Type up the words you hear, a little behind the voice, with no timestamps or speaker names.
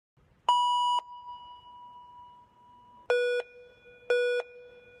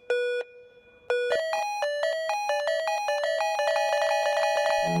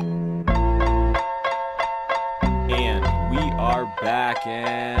Back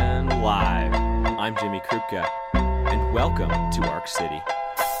and live. I'm Jimmy Krupka, and welcome to Arc City.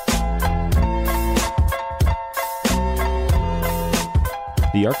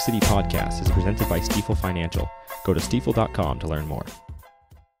 The Arc City podcast is presented by Stifel Financial. Go to stifel.com to learn more.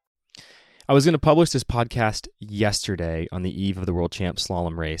 I was going to publish this podcast yesterday on the eve of the World Champ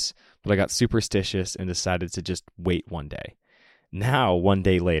Slalom race, but I got superstitious and decided to just wait one day. Now, one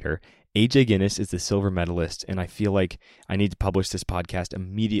day later, AJ Ginnes is the silver medalist, and I feel like I need to publish this podcast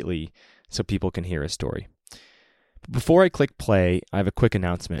immediately so people can hear his story. But before I click play, I have a quick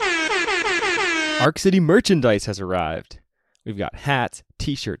announcement. Arc City merchandise has arrived. We've got hats,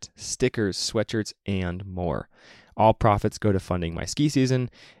 t-shirts, stickers, sweatshirts, and more. All profits go to funding my ski season,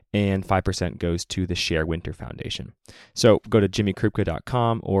 and 5% goes to the Share Winter Foundation. So go to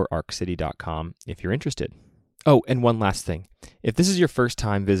jimmykrupka.com or arccity.com if you're interested. Oh, and one last thing. If this is your first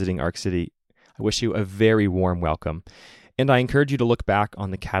time visiting Arc City, I wish you a very warm welcome. And I encourage you to look back on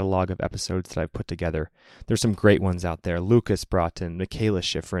the catalog of episodes that I've put together. There's some great ones out there. Lucas Broughton, Michaela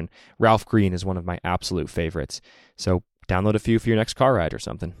Schifrin, Ralph Green is one of my absolute favorites. So download a few for your next car ride or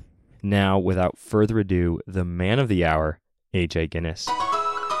something. Now, without further ado, the man of the hour, AJ Ginnes.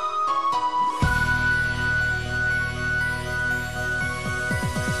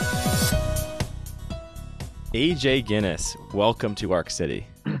 AJ Ginnes, welcome to Arc City.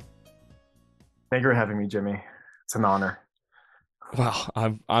 Thank you for having me, Jimmy. It's an honor. Well,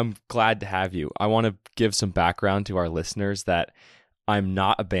 I'm glad to have you. I want to give some background to our listeners that I'm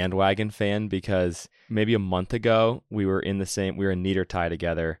not a bandwagon fan because maybe a month ago we were in Niedertai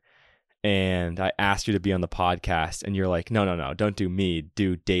together, and I asked you to be on the podcast, and you're like, no, don't do me,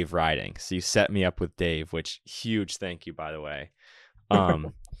 do Dave Riding. So you set me up with Dave, which huge thank you, by the way.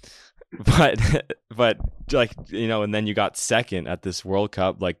 But like, you know, and then you got second at this World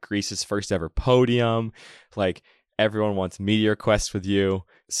Cup, like Greece's first ever podium. Like everyone wants Meteor Quest with you.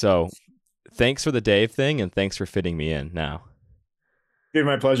 So thanks for the Dave thing, and thanks for fitting me in now. Dude,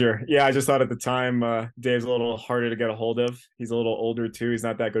 my pleasure. Yeah, I just thought at the time Dave's a little harder to get a hold of. He's a little older too. He's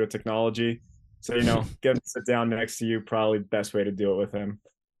not that good at technology. So, you know, get him to sit down next to you, probably the best way to do it with him.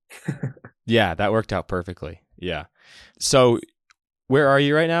 Yeah, that worked out perfectly. Yeah. So where are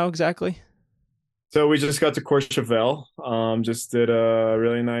you right now exactly? So we just got to Courchevel. Just did a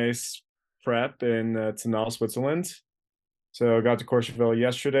really nice prep in Tonal, Switzerland. So I got to Courchevel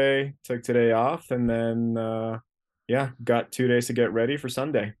yesterday, took today off, and then got 2 days to get ready for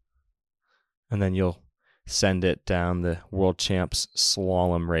Sunday. And then you'll send it down the World Champs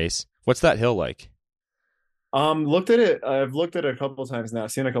slalom race. What's that hill like? Looked at it. I've looked at it a couple of times now.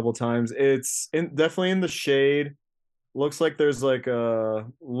 Seen it a couple of times. It's definitely in the shade. Looks like there's like a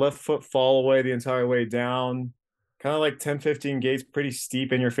left foot fall away the entire way down. Kind of like 10-15 gates, pretty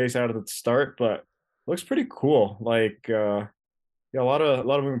steep in your face out of the start, but looks pretty cool. Like a lot of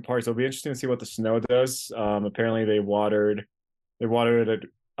moving parts. It'll be interesting to see what the snow does. Apparently they watered it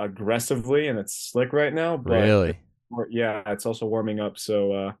aggressively and it's slick right now. But really? Yeah, it's also warming up.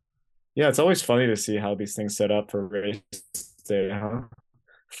 So it's always funny to see how these things set up for race day, huh?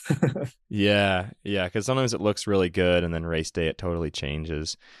 Yeah, because sometimes it looks really good, and then race day it totally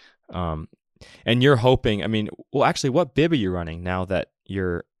changes. And you're hoping. I mean, well, actually, what bib are you running now that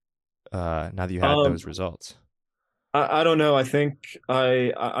you had those results? I don't know. I think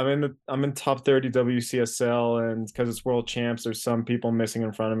I'm in top 30 WCSL, and because it's World Champs, there's some people missing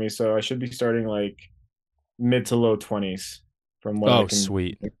in front of me, so I should be starting like mid to low 20s from what I can.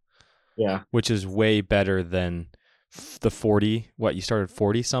 Sweet. Yeah, which is way better than the 40. What, you started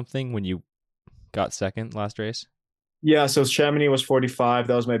 40 something when you got second last race? Yeah, so Chamonix was 45.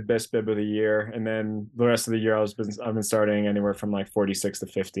 That was my best bib of the year, and then the rest of the year I've been starting anywhere from like 46 to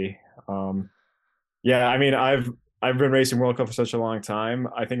 50. Yeah, I mean I've been racing World Cup for such a long time.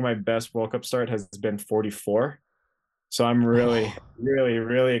 I think my best World Cup start has been 44. So I'm really, really,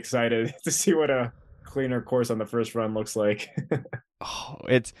 really excited to see what a cleaner course on the first run looks like.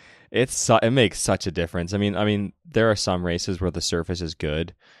 It makes such a difference. I mean, there are some races where the surface is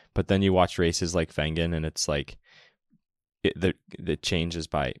good, but then you watch races like Wengen, and it's like it changes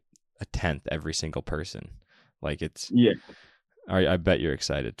by a tenth every single person. Like yeah. I bet you're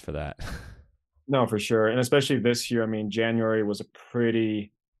excited for that. No, for sure, and especially this year. I mean, January was a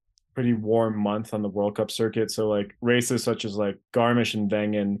pretty warm month on the World Cup circuit. So like races such as like Garmisch and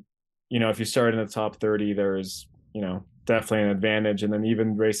Wengen, you know, if you start in the top 30, there's, you know, definitely an advantage. And then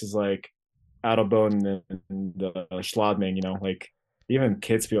even races like Adelboden and Schladming, you know, like even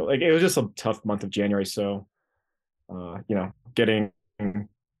Kitzbühel, like it was just a tough month of January. So, you know, getting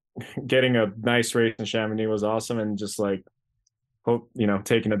a nice race in Chamonix was awesome. And just like, hopefully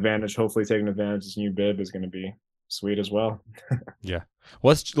taking advantage of this new bib is going to be sweet as well. Yeah.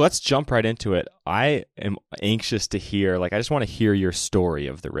 Let's jump right into it. I am anxious to hear, like, I just want to hear your story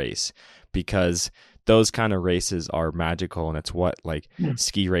of the race, because those kind of races are magical, and it's what like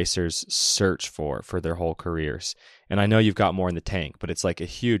ski racers search for their whole careers. And I know you've got more in the tank, but it's like a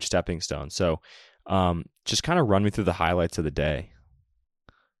huge stepping stone. So just kind of run me through the highlights of the day.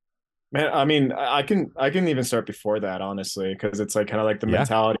 Man, I mean, I can even start before that, honestly, because it's like kind of like the Yeah.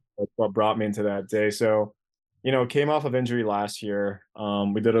 mentality of what brought me into that day. So, came off of injury last year.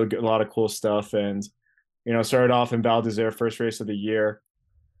 We did a lot of cool stuff, and started off in Val d'Isere, first race of the year.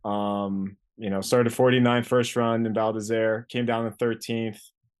 Started 49 first run in Val d'Isere, came down in 13th.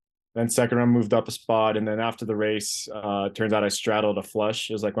 Then second run moved up a spot, and then after the race, turns out I straddled a flush.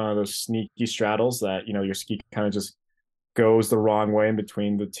 It was like one of those sneaky straddles that your ski kind of just goes the wrong way in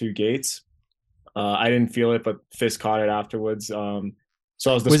between the two gates. I didn't feel it, but Fist caught it afterwards. So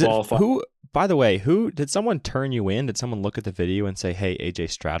I was Was it disqualified. who? By the way, who did someone turn you in? Did someone look at the video and say, "Hey, AJ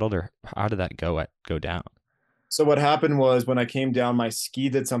straddled," or how did that go down? So what happened was when I came down, my ski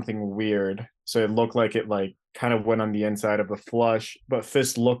did something weird. So it looked like it like kind of went on the inside of the flush, but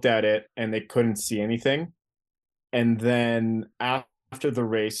Fist looked at it and they couldn't see anything. And then after the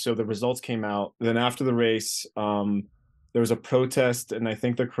race, so the results came out. Then after the race, there was a protest, and I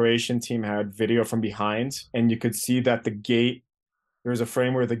think the Croatian team had video from behind, and you could see that the gate, there was a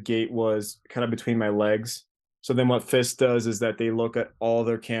frame where the gate was kind of between my legs. So then what Fist does is that they look at all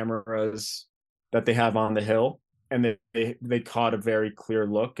their cameras that they have on the hill, and they caught a very clear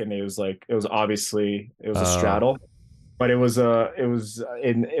look, and it was obviously it was a Oh, straddle, but it was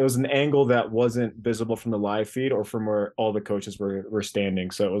an angle that wasn't visible from the live feed or from where all the coaches were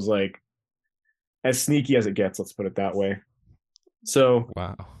standing. So it was like as sneaky as it gets, let's put it that way. So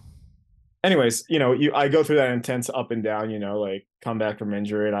wow. anyways, I go through that intense up and down, like come back from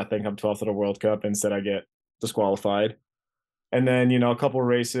injury, and I think I'm 12th at a World Cup. Instead, I get disqualified. And then, a couple of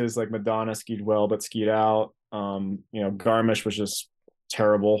races like Madonna skied well, but skied out. Garmisch was just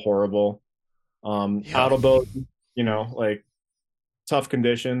terrible, horrible. Yeah. Adelboden, like tough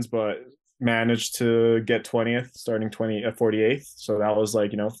conditions, but managed to get 20th, starting 48th. So that was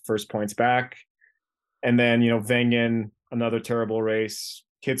like, first points back. And then, Wengen, another terrible race.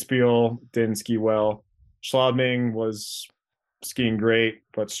 Kitzbühel didn't ski well. Schladming was skiing great,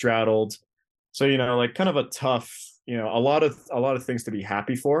 but straddled. So, like kind of a tough, a lot of things to be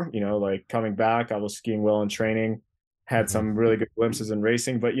happy for, like coming back, I was skiing well in training, had Mhm. some really good glimpses in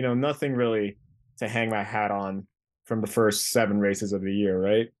racing, but, nothing really to hang my hat on from the first 7 races of the year,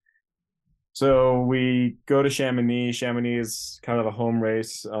 right? So we go to Chamonix. Chamonix is kind of a home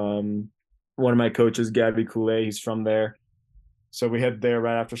race. One of my coaches, Gabby Coulet, he's from there. So we head there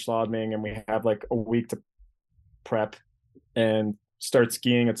right after Schladming, and we have like a week to prep and start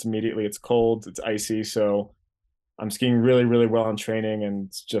skiing. It's cold, it's icy. So I'm skiing really, really well in training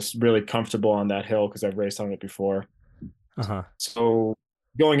and just really comfortable on that hill because I've raced on it before. Uh-huh. So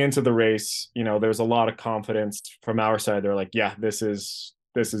going into the race, there's a lot of confidence from our side. They're like, yeah, this is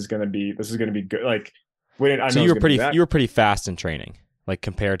gonna be good. Like we didn't I So know it was gonna be that. you were pretty fast in training, like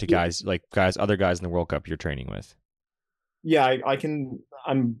compared to other guys in the World Cup you're training with. Yeah, I can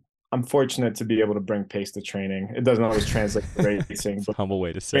I'm fortunate to be able to bring pace to training. It doesn't always translate to racing, It's a but humble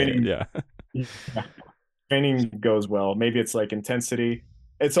way to say it. training Yeah. yeah, training goes well. Maybe it's like intensity.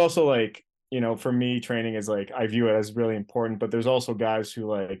 It's also like, for me, training is like I view it as really important, but there's also guys who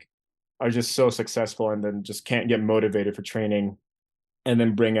like are just so successful and then just can't get motivated for training and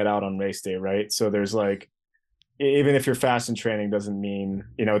then bring it out on race day, right? So there's like even if you're fast in training doesn't mean,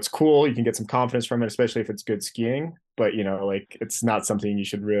 it's cool. You can get some confidence from it, especially if it's good skiing, but like it's not something you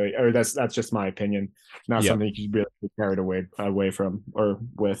should really, or that's just my opinion. Not Yep. something you should really be carried away from or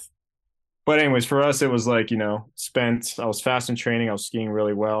with. But anyways, for us, it was like, I was fast in training. I was skiing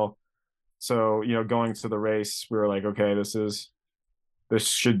really well. So, going to the race, we were like, okay, this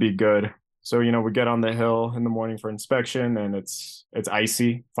should be good. So, we get on the hill in the morning for inspection, and it's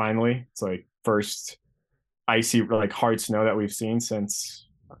icy finally. It's like first icy, like hard snow that we've seen since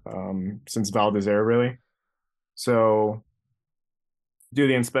Val d'Isere, really. So do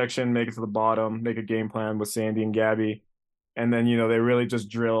the inspection, make it to the bottom, make a game plan with Sandy and Gabby, and then they really just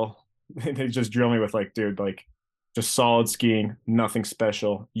drill. They just drill me with like, dude, like just solid skiing, nothing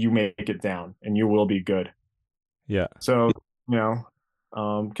special. You make it down, and you will be good. Yeah. So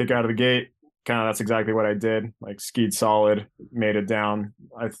kick out of the gate. Kind of that's exactly what I did. Like skied solid, made it down.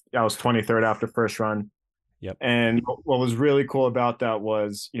 I was 23rd after first run. Yep. And what was really cool about that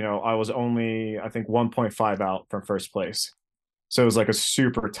was, I was only, I think, 1.5 out from first place. So it was like a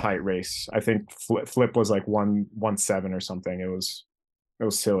super tight race. I think Flip was like 117 or something. It was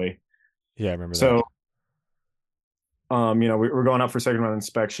silly. Yeah, I remember that. So we're going up for second round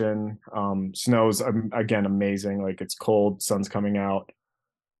inspection. Snow's again amazing. Like it's cold, sun's coming out.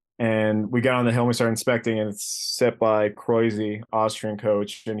 And we got on the hill and we started inspecting, and it's set by Kreuze, Austrian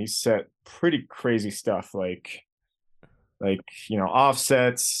coach, and he set pretty crazy stuff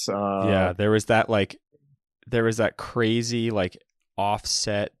offsets. Yeah, there was that crazy like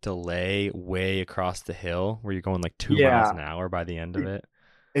offset delay way across the hill where you're going like 2 miles an hour by the end of it.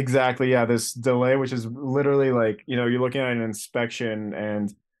 Exactly. Yeah, this delay, which is literally like, you're looking at an inspection,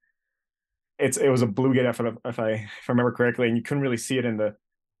 and it was a blue gate if I remember correctly, and you couldn't really see it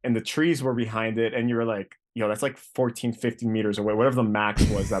and the trees were behind it, and you were like, that's like 14, 15 meters away, whatever the max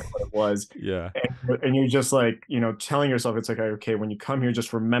was, that's what it was. Yeah. And you're just like, telling yourself, it's like, okay, when you come here,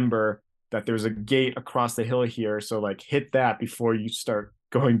 just remember that there's a gate across the hill here. So like hit that before you start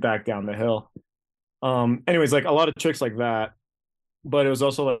going back down the hill. Anyways, like a lot of tricks like that, but it was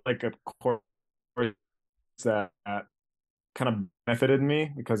also like a course that kind of benefited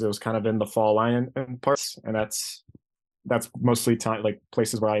me because it was kind of in the fall line in parts. And that's mostly time, like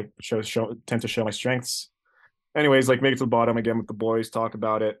places where I tend to show my strengths. Anyways, like make it to the bottom again with the boys, talk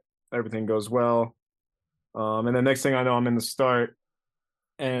about it. Everything goes well. And the next thing I know, I'm in the start,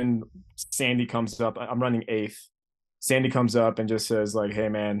 and Sandy comes up. I'm running 8th. Sandy comes up and just says like, "Hey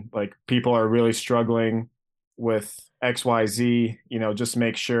man, like people are really struggling with XYZ, just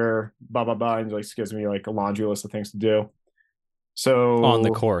make sure blah blah blah," and like gives me like a laundry list of things to do. So on the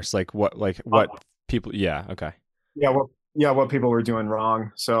course, like what people, yeah, okay. What people were doing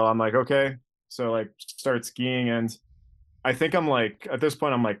wrong. So I'm like, okay. So like start skiing, and I think I'm like, at this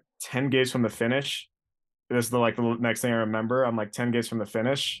point, I'm like 10 gates from the finish. This is the next thing I remember. I'm like 10 gates from the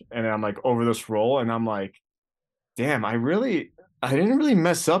finish, and I'm like over this roll, and I'm like, damn, I didn't really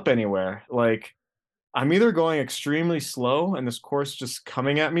mess up anywhere. Like I'm either going extremely slow and this course just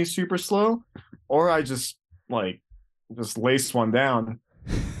coming at me super slow, or I just laced one down.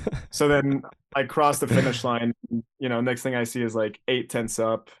 So then I cross the finish line, next thing I see is like 8/10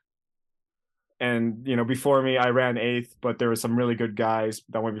 up. And, before me, I ran 8th, but there were some really good guys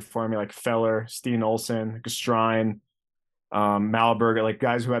that went before me, like Feller, Steen Olsen, Gestrine, Malberg, like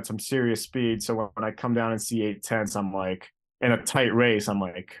guys who had some serious speed. So when I come down and see 8/10, I'm like, in a tight race, I'm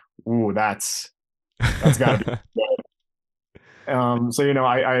like, ooh, that's gotta be good. So,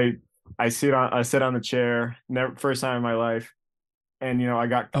 I sit on the chair, first time in my life. And, I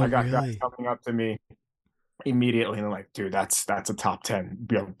got guys coming up to me immediately, and they're like, dude, that's a top 10.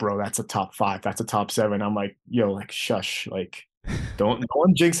 Yo, bro, that's a top 5. That's a top 7. I'm like, yo, like, shush. Like, don't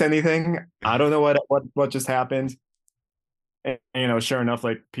jinx anything. I don't know what just happened. And, sure enough,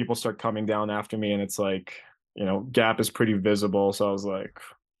 like people start coming down after me, and it's like, gap is pretty visible. So I was like,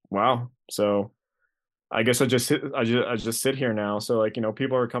 wow. So I guess I just sit here now. So like,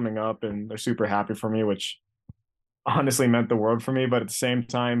 people are coming up and they're super happy for me, which honestly meant the world for me. But at the same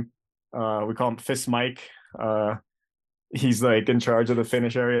time, we call him Fist Mike. He's like in charge of the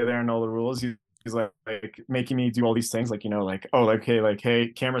finish area there and all the rules. He's like making me do all these things, like, like, oh, like, hey,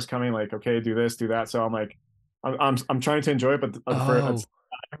 camera's coming, like, okay, do this, do that. So I'm like, I'm trying to enjoy it, but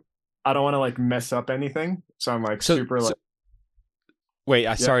I don't want to like mess up anything. So I'm like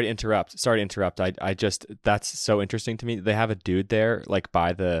wait, sorry to interrupt. I just, that's so interesting to me. They have a dude there like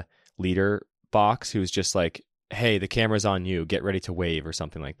by the leader box who's just like, hey, the camera's on you, get ready to wave or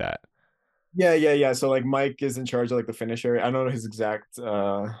something like that. Yeah. So like Mike is in charge of like the finish area. I don't know his exact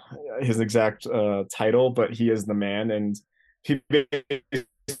title, but he is the man, and he, he's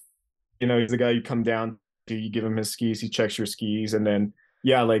the guy you come down to, you give him his skis, he checks your skis, and then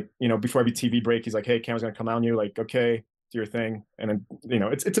like, before every TV break, he's like, hey, camera's gonna come on you, like, okay, do your thing. And then,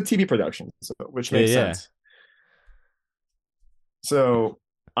 it's a TV production, so which makes sense. So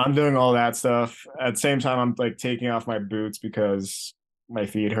I'm doing all that stuff. At the same time, I'm like taking off my boots because my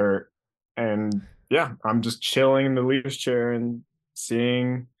feet hurt. And I'm just chilling in the leader's chair and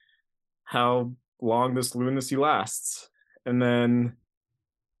seeing how long this lunacy lasts. And then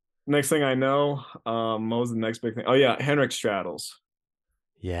next thing I know, what was the next big thing? Oh yeah, Henrik straddles.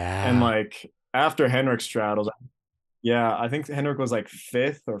 Yeah. And like after Henrik straddles, I think Henrik was like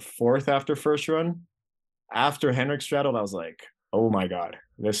 5th or 4th after first run. After Henrik straddled, I was like, oh my God,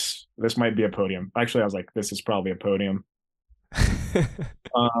 this might be a podium. Actually, I was like, this is probably a podium.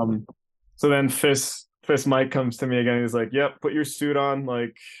 So then Fist Mike comes to me again. He's like, yep, put your suit on.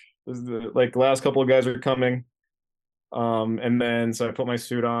 Like, the last couple of guys are coming. And then, so I put my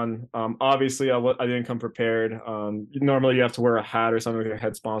suit on. Obviously I didn't come prepared. Normally you have to wear a hat or something with your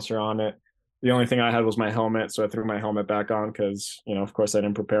head sponsor on it. The only thing I had was my helmet. So I threw my helmet back on because, of course I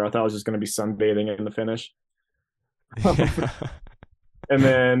didn't prepare. I thought I was just going to be sunbathing in the finish. And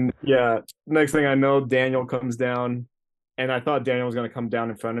then, next thing I know, Daniel comes down and I thought Daniel was going to come down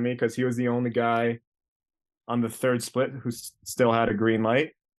in front of me because he was the only guy on the third split who still had a green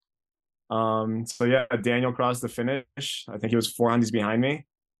light. So yeah, Daniel crossed the finish. I think he was 400s behind me,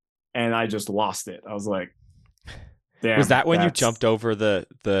 and I just lost it. I was like, damn. Was that when you jumped over the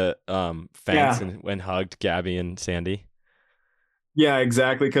fence Yeah. and hugged Gabby and Sandy? Yeah,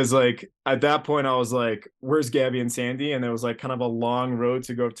 exactly. Because like at that point, I was like, "Where's Gabby and Sandy?" And there was like kind of a long road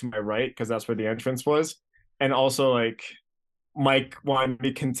to go to my right because that's where the entrance was. And also like Mike wanted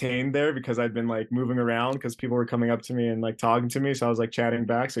me contained there because I'd been like moving around because people were coming up to me and like talking to me. So I was like chatting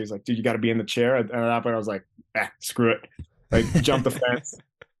back. So he's like, "Dude, you got to be in the chair." And at that point, I was like, screw it. Like jump the fence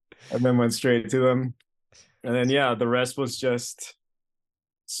and then went straight to them. And then yeah, the rest was just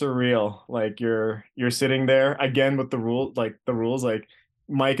surreal. Like you're sitting there again with the rules. Like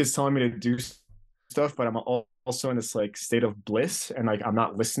Mike is telling me to do stuff, but I'm also in this like state of bliss, and like I'm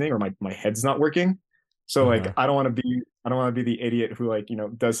not listening or my head's not working. So like Uh-huh. I don't want to be the idiot who like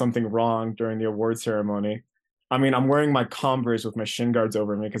does something wrong during the award ceremony. I mean, I'm wearing my Converse with my shin guards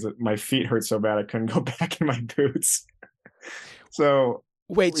over me because my feet hurt so bad I couldn't go back in my boots. So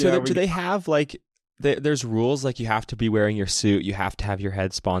Wait, so yeah, do they have like there's rules like you have to be wearing your suit, you have to have your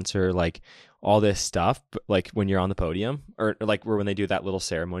head sponsor, like all this stuff, like when you're on the podium or like when they do that little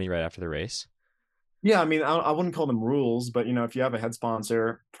ceremony right after the race? Yeah, I mean, I wouldn't call them rules, but if you have a head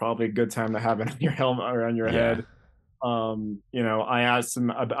sponsor, probably a good time to have it on your helmet or on your Yeah. head. I asked him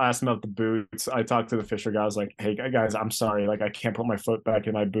about the boots. I talked to the Fisher guy. I was like, "Hey guys, I'm sorry. Like, I can't put my foot back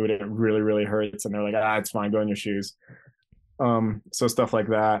in my boot. It really, really hurts." And they're like, "Ah, it's fine. Go in your shoes." So stuff like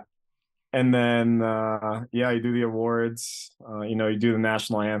that. And then, yeah, you do the awards. You do the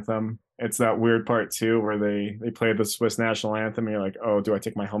national anthem. It's that weird part too, where they play the Swiss national anthem, and you're like, "Oh, do I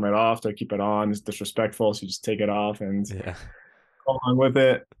take my helmet off? Do I keep it on?" It's disrespectful, so you just take it off and Yeah. go on with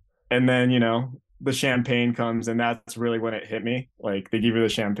it. And then, the champagne comes, and that's really when it hit me. Like they give you the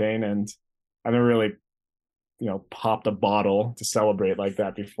champagne, and I never really, popped a bottle to celebrate like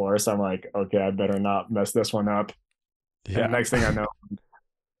that before. So I'm like, okay, I better not mess this one up. And Yeah. next thing I know,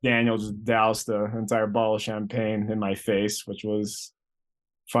 Daniel just doused the entire bottle of champagne in my face, which was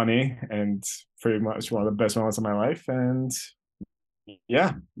funny and pretty much one of the best moments of my life. And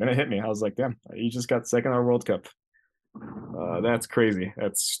yeah, then it hit me. I was like, damn, you just got second on World Cup. That's crazy.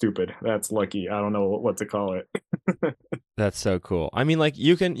 That's stupid. That's lucky. I don't know what to call it. That's so cool. I mean, like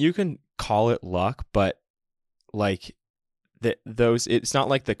you can call it luck, but like those it's not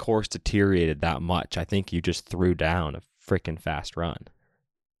like the course deteriorated that much. I think you just threw down a freaking fast run.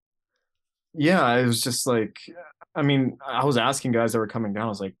 Yeah, it was just like, I mean, I was asking guys that were coming down. I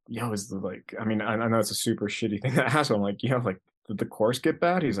was like, yo, is the like, I mean, I know it's a super shitty thing to ask. I'm like, like, did the course get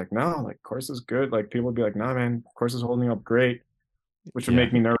bad? He's like, no, like, course is good. Like, people would be like, nah, man, course is holding up great, which would Yeah.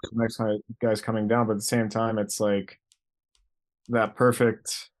 make me nervous the next time guys coming down. But at the same time, it's like that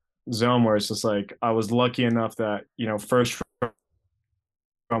perfect zone where it's just like, I was lucky enough that, first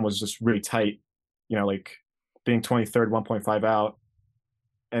run was just really tight, like being 23rd, 1.5 out.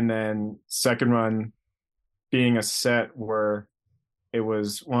 And then second run being a set where it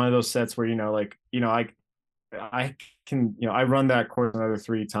was one of those sets where I can I run that course another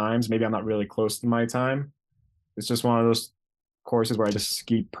 3 times. Maybe I'm not really close to my time. It's just one of those courses where I just Just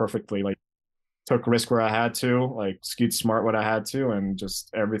skied perfectly, like took risk where I had to, like skied smart what I had to, and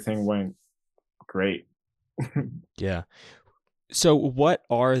just everything went great. yeah. So what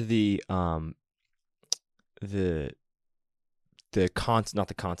are the not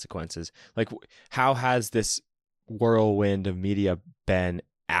the consequences. Like how has this whirlwind of media been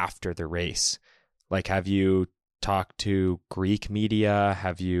after the race? Like have you talked to Greek media?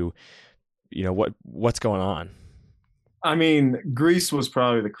 Have you what's going on? I mean, Greece was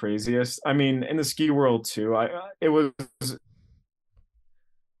probably the craziest. I mean, in the ski world too. It was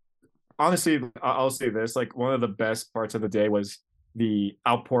honestly, I'll say this, like one of the best parts of the day was the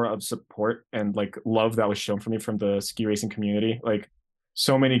outpour of support and like love that was shown for me from the ski racing community. Like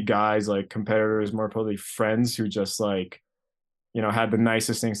so many guys, like competitors, more probably friends who just like, had the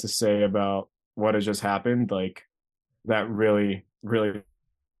nicest things to say about what had just happened. Like that really, really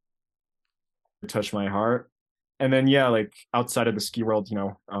touched my heart. And then yeah, like outside of the ski world,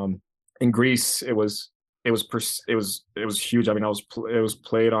 in Greece, it was huge. I mean, it was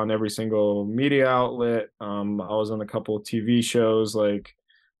played on every single media outlet. I was on a couple of TV shows, like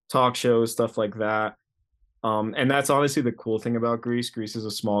talk shows, stuff like that. And that's honestly the cool thing about Greece. Greece is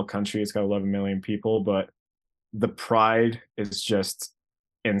a small country. It's got 11 million people, but the pride is just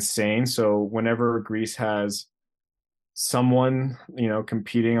insane. So whenever Greece has someone,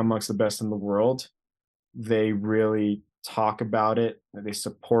 competing amongst the best in the world, they really talk about it, they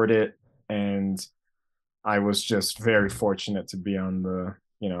support it, and I was just very fortunate to be on the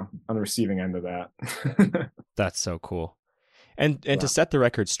receiving end of that. That's so cool. And Yeah. to set the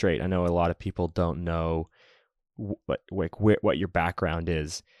record straight, I know a lot of people don't know what your background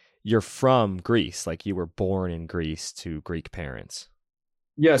is. You're from Greece, like you were born in Greece to Greek parents.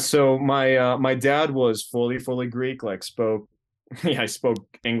 Yeah, so my dad was fully Greek, like spoke yeah, I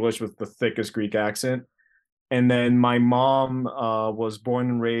spoke English with the thickest Greek accent. And then my mom was born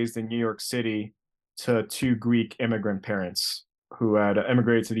and raised in New York City to two Greek immigrant parents who had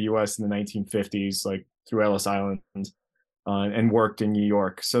immigrated to the US in the 1950s, like through Ellis Island, and worked in New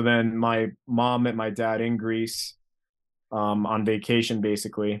York. So then my mom met my dad in Greece on vacation,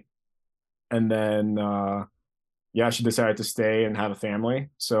 basically. And then yeah, she decided to stay and have a family.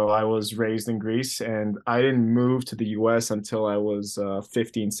 So I was raised in Greece, and I didn't move to the US until I was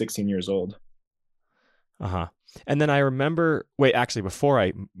 15, 16 years old. Uh-huh. And then I remember, wait, actually, before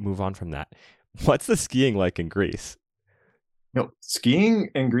I move on from that, what's the skiing like in Greece? No, skiing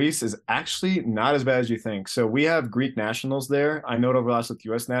in Greece is actually not as bad as you think. So we have Greek nationals there. I know it overlaps with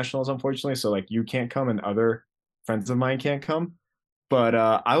US nationals, unfortunately. So like you can't come and other friends of mine can't come. But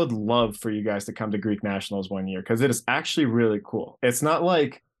I would love for you guys to come to Greek nationals one year because it is actually really cool. It's not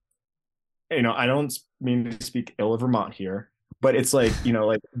like, I don't mean to speak ill of Vermont here, but it's like,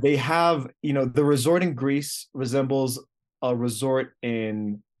 like they have, the resort in Greece resembles a resort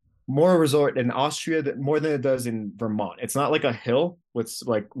in more a resort in Austria that more than it does in Vermont. It's not like a hill with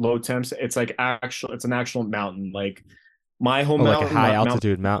like low temps. It's like it's an actual mountain. Like my home Oh, like a mountain, high Mount,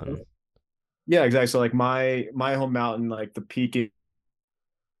 altitude mountain. yeah, exactly. So like my home mountain, like the peak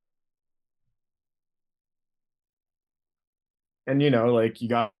and like you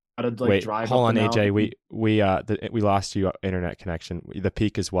gotta like Wait, drive hold up the on, AJ. mountain. We lost you internet connection. The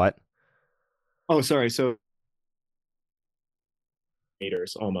peak is what? Oh, sorry. So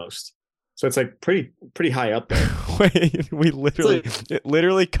meters almost. So it's like pretty high up there. Wait, So, it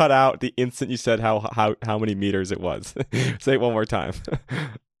literally cut out the instant you said how many meters it was. Say it one more time.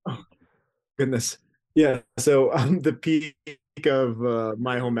 oh goodness. Yeah. So the peak of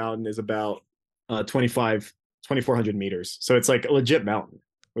my home mountain is about 2,400 meters. So it's like a legit mountain,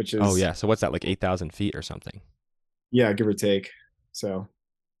 which Oh is yeah. So what's that, like 8,000 feet or something? yeah, give or take. So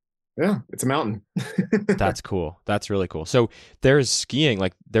yeah, it's a mountain. That's cool. That's really cool. So there's skiing,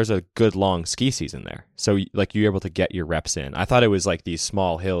 like there's a good long ski season there. So like you're able to get your reps in. I thought it was like these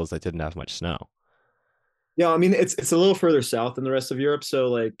small hills that didn't have much snow. Yeah, I mean it's a little further south than the rest of Europe, so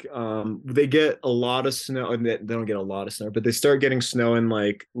like they get a lot of snow, and they don't get a lot of snow, but they start getting snow in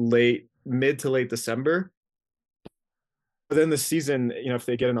like late mid to late December. But then the season, if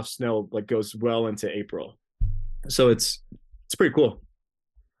they get enough snow, like goes well into April. So it's pretty cool.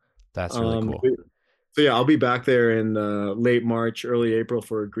 That's really Um cool. so yeah, I'll be back there in late March, early April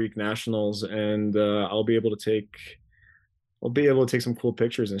for Greek nationals, and I'll be able to take some cool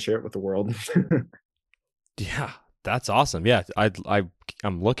pictures and share it with the world. Yeah, that's awesome. Yeah,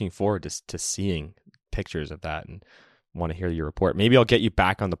 I'm looking forward to seeing pictures of that and want to hear your report. Maybe I'll get you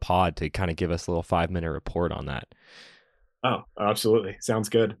back on the pod to kind of give us a little 5-minute report on that. Oh, absolutely. Sounds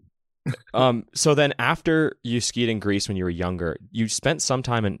good. So then after you skied in Greece when you were younger, you spent some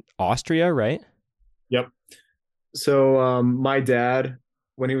time in Austria, right? Yep. So my dad,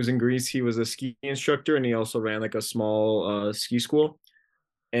 when he was in Greece, he was a ski instructor and he also ran like a small ski school.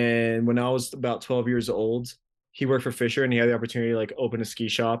 And when I was about 12 years old, he worked for Fisher and he had the opportunity to like open a ski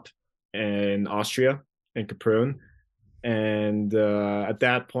shop in Austria in Kaprun. And at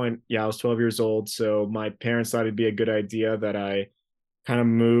that point, yeah, I was 12 years old. So my parents thought it'd be a good idea that I kind of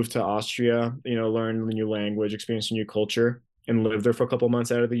move to Austria, learn the new language, experience a new culture, and live there for a couple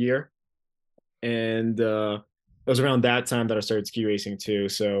months out of the year. And it was around that time that I started ski racing too.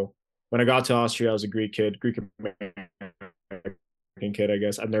 So when I got to Austria, I was a Greek American kid, I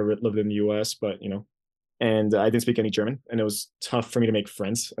guess. I've never lived in the US, but and I didn't speak any German, and it was tough for me to make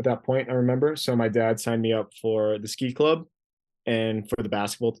friends at that point, I remember. So my dad signed me up for the ski club and for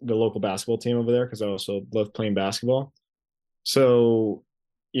the local basketball team over there, because I also love playing basketball. So,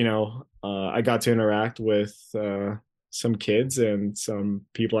 I got to interact with some kids and some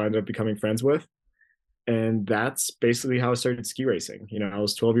people I ended up becoming friends with. And that's basically how I started ski racing. I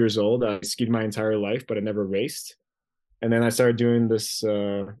was 12 years old. I skied my entire life, but I never raced. And then I started doing this,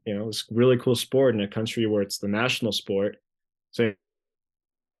 this really cool sport in a country where it's the national sport. So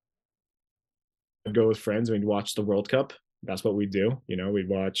I'd go with friends and we'd watch the World Cup. That's what we do. We'd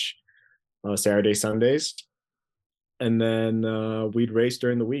watch Saturday, Sundays, and then we'd race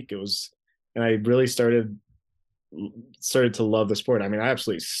during the week. And I really started to love the sport. I mean, I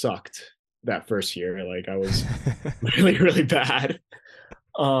absolutely sucked that first year. Like I was really, really bad.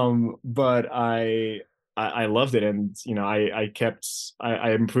 But I loved it. And,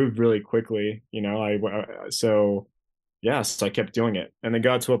 I improved really quickly, so yeah, so I kept doing it. And it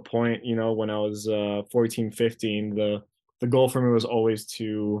got to a point, when I was 14, 15, the goal for me was always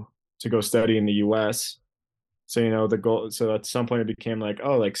to go study in the US. So, the goal, so at some point it became like,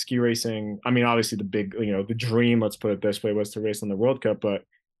 oh, like ski racing. I mean, obviously the big, the dream, let's put it this way, was to race in the World Cup. But,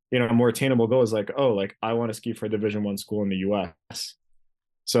 a more attainable goal is like, oh, like I want to ski for a Division I school in the US.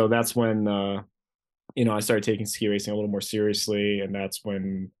 So that's when, I started taking ski racing a little more seriously. And that's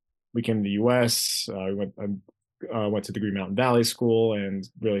when we came to the US. Went to Degree Mountain Valley School and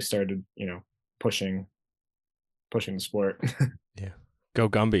really started, pushing the sport. Yeah. Go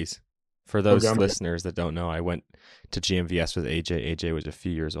Gumbies. For Go those Gumby. listeners that don't know, I went to GMVS with AJ. AJ was a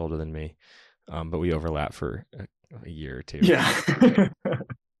few years older than me, but we overlapped for a year or two. Yeah.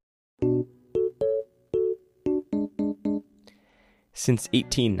 Since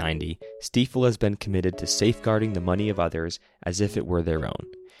 1890, Stifel has been committed to safeguarding the money of others as if it were their own.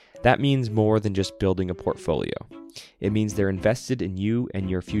 That means more than just building a portfolio. It means they're invested in you and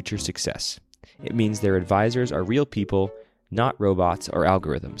your future success. It means their advisors are real people, not robots or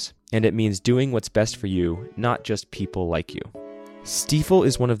algorithms. And it means doing what's best for you, not just people like you. Stifel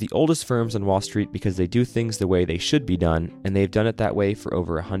is one of the oldest firms on Wall Street because they do things the way they should be done, and they've done it that way for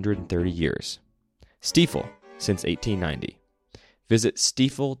over 130 years. Stifel, since 1890. Visit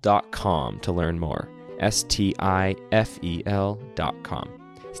stifel.com to learn more. STIFEL.com.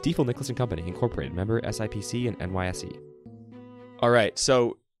 Stifel Nicholson and Company, Incorporated, member SIPC and NYSE. All right,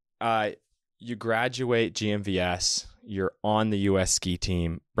 so you graduate GMVS, you're on the US ski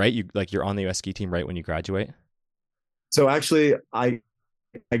team, right? You're on the US ski team right when you graduate? So actually, I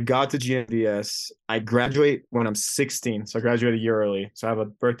got to GMVS. I graduate when I'm 16, so I graduate a year early. So I have a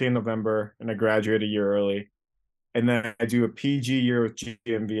birthday in November, and I graduate a year early. And then I do a PG year with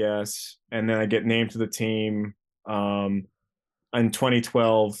GMVS, and then I get named to the team in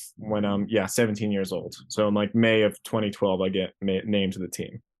 2012 when I'm 17 years old. So in like May of 2012, I get named to the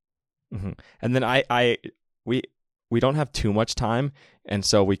team. Mm-hmm. And then we don't have too much time, and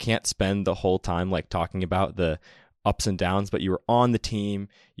so we can't spend the whole time like talking about the ups and downs, but you were on the team,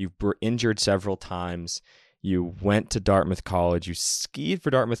 you were injured several times, you went to Dartmouth College, you skied for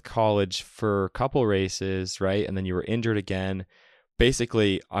Dartmouth College for a couple races, right? And then you were injured again.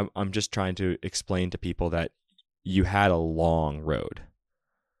 Basically, I'm just trying to explain to people that you had a long road.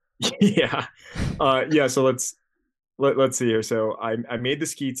 Yeah. So let's see here. So I made the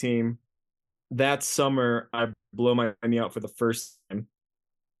ski team. That summer, I blew my knee out for the first time.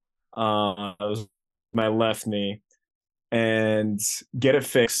 It was my left knee, and get it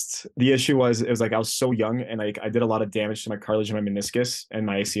fixed. The issue was, it was like I was so young, and like I did a lot of damage to my cartilage and my meniscus and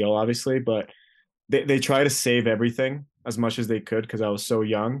my ACL, obviously. But they try to save everything as much as they could because I was so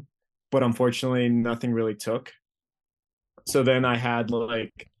young. But unfortunately, nothing really took. So then I had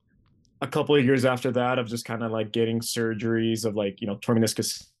like a couple of years after that of just kind of like getting surgeries of like, torn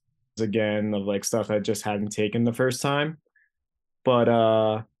meniscus again, of like stuff I just hadn't taken the first time.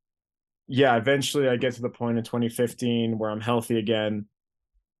 But eventually I get to the point in 2015 where I'm healthy again.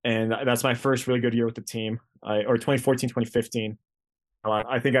 And that's my first really good year with the team. Or 2014, 2015.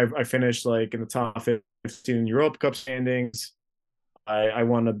 I think I finished like in the top 15 in Europa Cup standings. I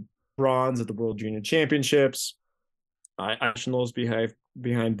won a bronze at the World Junior Championships. I nationals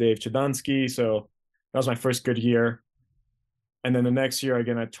behind Dave Chadansky. So that was my first good year. And then the next year,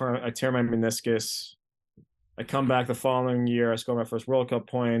 again, I tear my meniscus. I come back the following year. I score my first World Cup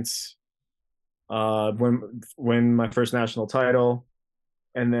points. Win my first national title,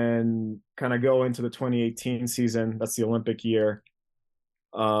 and then kind of go into the 2018 season. That's the Olympic year.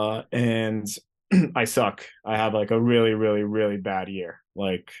 And I suck. I have like a really, really, really bad year.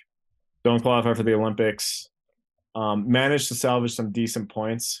 Like, don't qualify for the Olympics. Managed to salvage some decent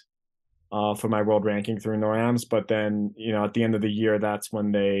points for my world ranking through NORAMs, but then at the end of the year, that's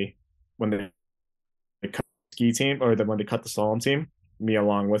when they cut the ski team, or when they cut the slalom team, me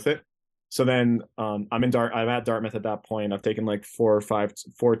along with it. So then I'm at Dartmouth at that point. I've taken like 4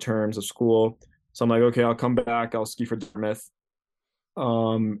 terms of school. So I'm like, okay, I'll come back. I'll ski for Dartmouth.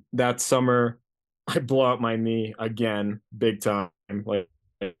 That summer, I blow out my knee again, big time, like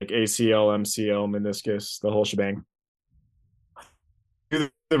ACL, MCL, meniscus, the whole shebang. Do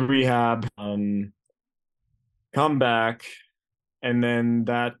the rehab, come back, and then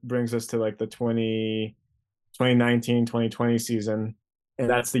that brings us to like the 2019, 2020 season. And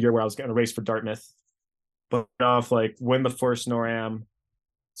that's the year where I was going to race for Dartmouth. But off, like, win the first NORAM,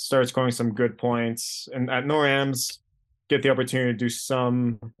 start scoring some good points. And at NORAMs, get the opportunity to do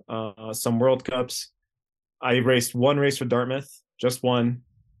some World Cups. I raced one race for Dartmouth, just one.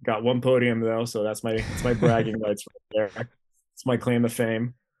 Got one podium though, so that's my bragging rights right there. It's my claim to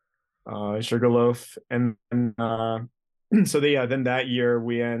fame. Sugarloaf, and then that year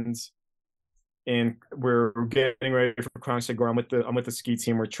we end, and we're getting ready for Cross Go. I'm with the ski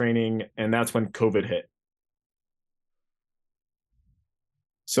team. We're training, and that's when COVID hit.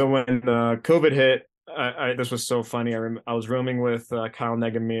 So when COVID hit, this was so funny. I was rooming with Kyle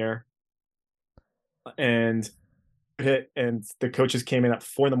Negamir, and the coaches came in at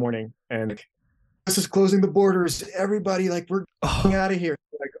 4 a.m. and this is closing the borders. Everybody, like, we're getting out of here.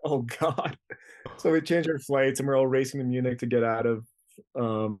 Like, oh God. So we changed our flights and we're all racing to Munich to get out of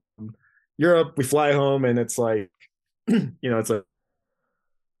Europe. We fly home and it's like, it's like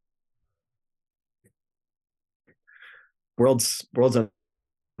world's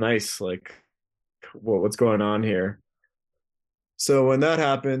nice. Like, what's going on here? So when that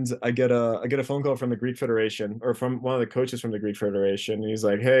happens, I get a phone call from the Greek Federation, or from one of the coaches from the Greek Federation. And he's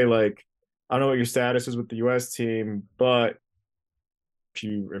like, hey, like, I don't know what your status is with the US team, but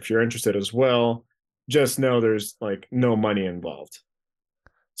if you're interested as well, just know there's like no money involved.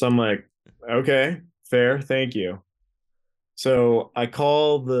 So I'm like, okay, fair, thank you. So I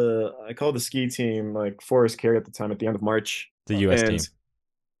call the ski team, like Forest Carry at the time, at the end of March. The US team.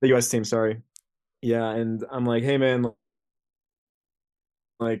 The US team, sorry. Yeah, and I'm like, hey man,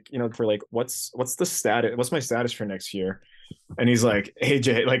 like, for like, what's the status? What's my status for next year? And he's like, hey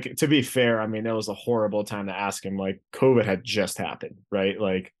Jay, like, to be fair, I mean, it was a horrible time to ask him. Like, COVID had just happened, right?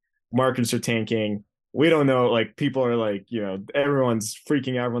 Like, markets are tanking. We don't know. Like, people are like, everyone's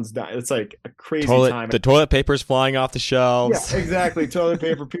freaking out. Everyone's dying. It's like a crazy time. The toilet paper's flying off the shelves. Yeah, exactly. Toilet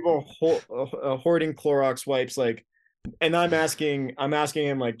paper. People hoarding Clorox wipes. Like, and I'm asking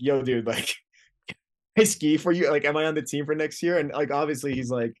him, like, yo, dude, like, I ski for you? Like, am I on the team for next year? And like, obviously he's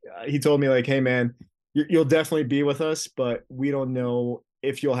like, he told me like, hey man, you'll definitely be with us, but we don't know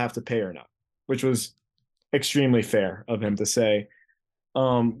if you'll have to pay or not, which was extremely fair of him to say.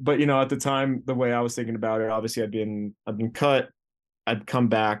 But at the time, the way I was thinking about it, obviously I've been cut, I'd come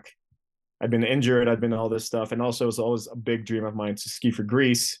back, I've been injured, I've been all this stuff. And also it was always a big dream of mine to ski for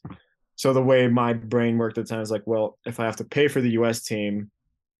Greece. So the way my brain worked at the time is like, well, if I have to pay for the US team,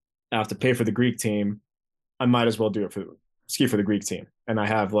 I have to pay for the Greek team, I might as well do it ski for the Greek team. And I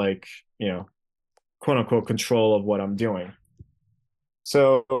have, like, quote unquote control of what I'm doing.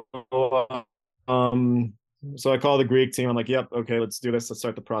 So I call the Greek team. I'm like, yep, okay, let's do this. Let's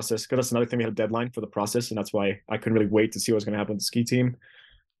start the process. Because that's another thing, we had a deadline for the process, and that's why I couldn't really wait to see what was going to happen with the ski team.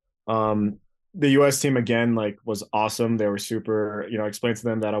 The US team, again, like, was awesome. They were super, I explained to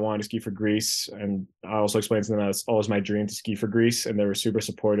them that I wanted to ski for Greece, and I also explained to them that it's always my dream to ski for Greece, and they were super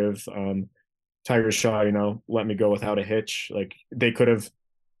supportive. Tiger Shaw, let me go without a hitch. Like, they could have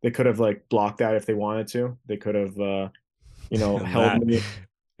like blocked that if they wanted to. They could have, held me.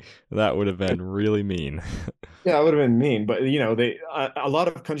 That would have been really mean. Yeah, it would have been mean, but a lot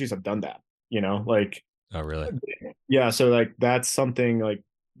of countries have done that. Like. Oh, really? Yeah, so like that's something like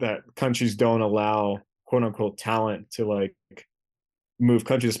that countries don't allow, quote unquote, talent to like move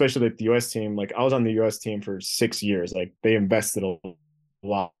countries, especially like the US team. Like, I was on the US team for 6 years. Like, they invested a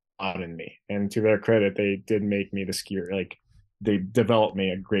lot in me, and to their credit, they did make me the skier. Like, they developed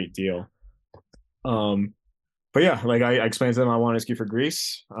me a great deal. But yeah, like, I explained to them I wanted to ski for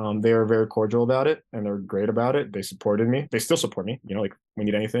Greece. They were very cordial about it, and they're great about it. They supported me. They still support me. Like, we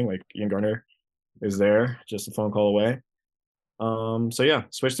need anything, like, Ian Garner is there, just a phone call away. So yeah,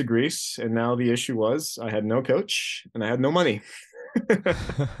 switched to Greece, and now the issue was I had no coach and I had no money.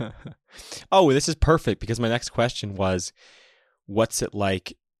 Oh, this is perfect, because my next question was, what's it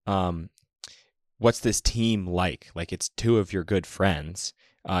like? What's this team like? Like, it's two of your good friends.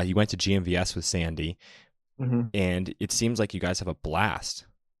 You went to GMVS with Sandy, and it seems like you guys have a blast.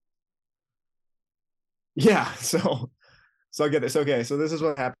 Yeah, so I get this. Okay, so this is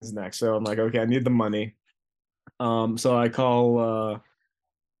what happens next. So I'm like, okay, I need the money. So I call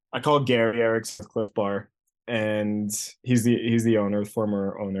Gary Erickson, Cliff Bar, and he's the owner, the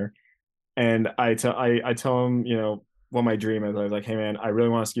former owner. And I tell him, what my dream is. I was like, hey man, I really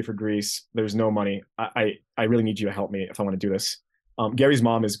want to ski for Greece. There's no money. I really need you to help me if I want to do this. Gary's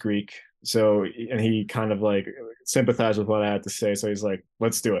mom is Greek, so, and he kind of like sympathized with what I had to say. So he's like,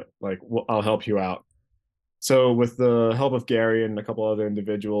 let's do it. Like, I'll help you out. So with the help of Gary and a couple other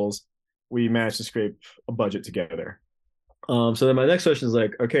individuals, we managed to scrape a budget together. So then my next question is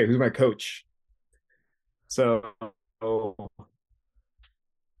like, okay, who's my coach? So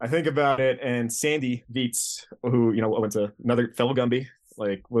I think about it, and Sandy Viets, who, went to another fellow Gumby,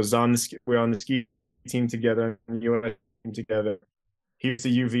 like, we're on the ski team together, US team together. He's a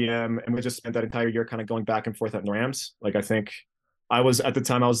UVM, and we just spent that entire year kind of going back and forth at NORAMs. Like, I think at the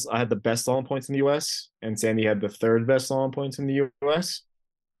time I had the best slalom points in the US, and Sandy had the third best slalom points in the US.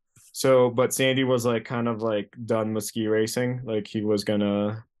 So, but Sandy was like kind of like done with ski racing. Like he was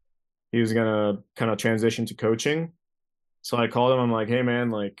gonna kind of transition to coaching. So I called him. I'm like, hey man,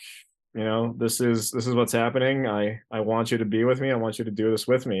 like, this is what's happening. I want you to be with me. I want you to do this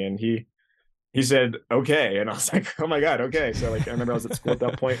with me. And he said, okay. And I was like, oh my God, okay. So like I remember I was at school at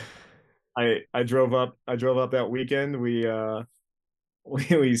that point. I drove up that weekend. We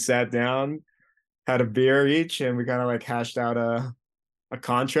sat down, had a beer each, and we kind of like hashed out a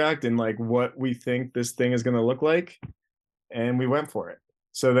contract and like what we think this thing is gonna look like. And we went for it.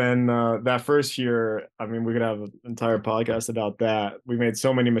 So then that first year, I mean, we could have an entire podcast about that. We made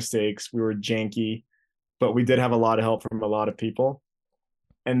so many mistakes. We were janky, but we did have a lot of help from a lot of people.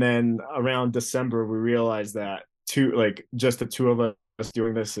 And then around December, we realized that just the two of us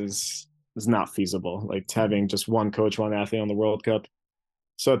doing this is not feasible. Like having just one coach, one athlete on the World Cup.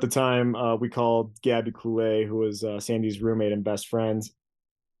 So at the time, we called Gabby Coulet, who was Sandy's roommate and best friend,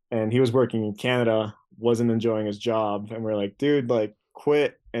 and he was working in Canada, wasn't enjoying his job, and we're like, dude, like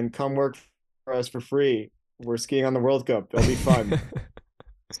quit and come work for us for free. We're skiing on the World Cup. It'll be fun.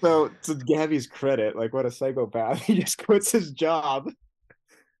 So to Gabby's credit, like what a psychopath, he just quits his job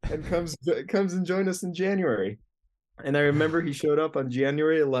and comes and joined us in January. And I remember he showed up on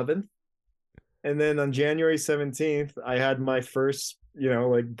January 11th. And then on January 17th, I had my first,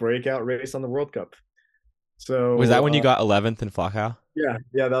 like breakout race on the World Cup. So Was that when you got 11th in Flachau? Yeah,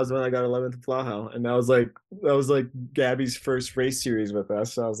 that was when I got 11th in Flachau, and that was like Gabby's first race series with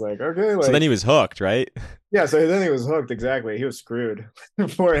us. So I was like, okay. Like, so then he was hooked, right? Yeah, so then he was hooked. Exactly, he was screwed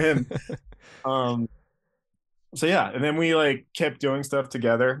for him. So yeah, and then we like kept doing stuff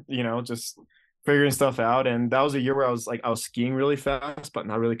together, just figuring stuff out. And that was a year where I was skiing really fast, but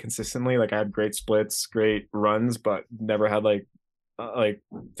not really consistently. Like I had great splits, great runs, but never had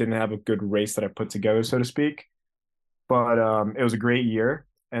didn't have a good race that I put together, so to speak. But it was a great year.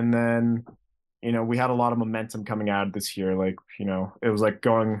 And then, we had a lot of momentum coming out of this year. Like, it was like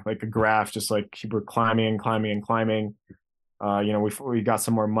going like a graph, just like we're climbing and climbing and climbing. We got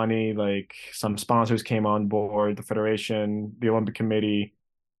some more money, like some sponsors came on board, the federation, the Olympic Committee,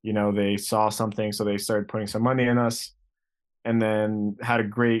 they saw something, so they started putting some money in us. And then had a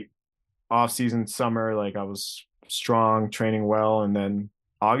great off-season summer. Like I was strong, training well. And then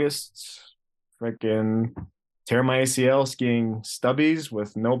August, freaking tear my ACL skiing stubbies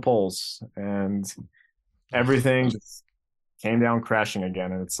with no poles, and everything just came down crashing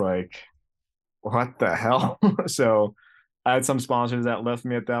again. And it's like, what the hell? So I had some sponsors that left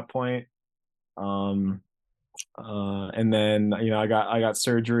me at that point. And then, I got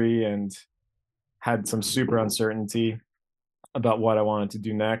surgery and had some super uncertainty about what I wanted to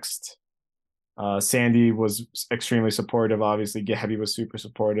do next. Sandy was extremely supportive. Obviously, Gabby was super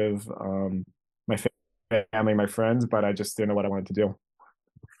supportive. My family, my friends, but I just didn't know what I wanted to do.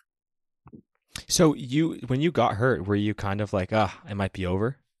 So when you got hurt, were you kind of like, it might be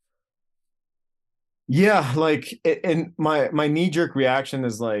over? Yeah, like, and my knee-jerk reaction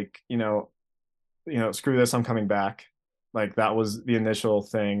is like, screw this, I'm coming back. Like that was the initial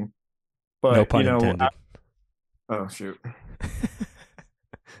thing. But no pun intended. Oh shoot.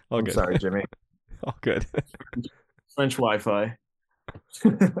 I'm sorry, Jimmy. All good. French Wi-Fi.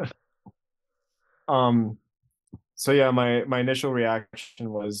 So yeah, my initial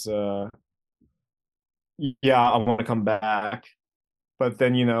reaction was yeah, I want to come back. But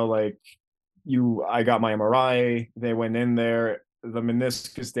then, I got my MRI, they went in there, the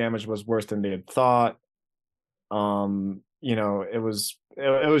meniscus damage was worse than they had thought. It was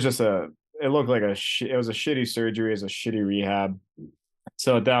just it looked like it was a shitty surgery, it was a shitty rehab.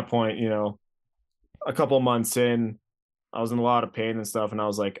 So at that point, a couple months in, I was in a lot of pain and stuff, and I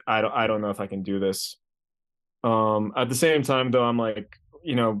was like, I don't know if I can do this. At the same time, though, I'm like,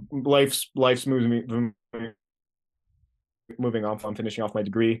 life's moving on. I'm finishing off my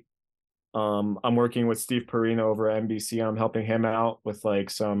degree. I'm working with Steve Perino over at NBC. I'm helping him out with like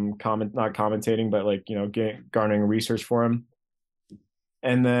some not commentating, but like, garnering research for him.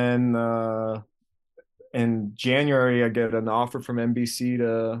 And then in January, I get an offer from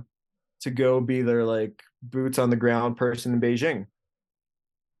NBC to go be their like boots on the ground person in Beijing.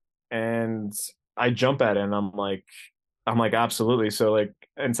 And I jump at it, and I'm like, absolutely. So like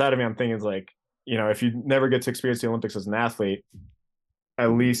inside of me, I'm thinking like, if you never get to experience the Olympics as an athlete,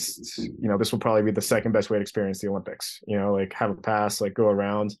 at least, this will probably be the second best way to experience the Olympics, like have a pass, like go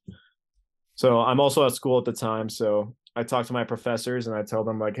around. So I'm also at school at the time. So I talked to my professors and I tell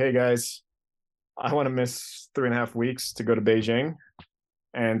them like, hey guys, I want to miss 3.5 weeks to go to Beijing.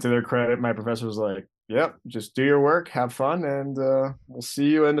 And to their credit, my professor was like, yep, just do your work, have fun, and we'll see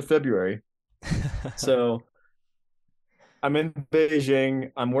you end of February. So I'm in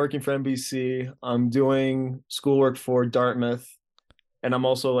Beijing. I'm working for NBC. I'm doing schoolwork for Dartmouth, and I'm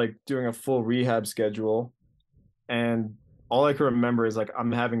also like doing a full rehab schedule. And all I can remember is like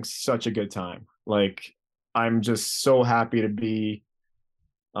I'm having such a good time. Like I'm just so happy to be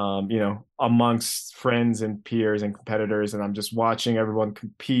amongst friends and peers and competitors, and I'm just watching everyone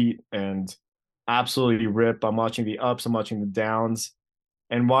compete and absolutely rip. I'm watching the ups, I'm watching the downs.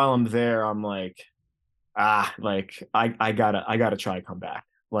 And while I'm there, I'm like, like I gotta try to come back.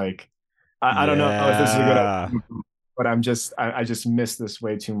 Like I don't know if this is a good Yeah. idea, but I just miss this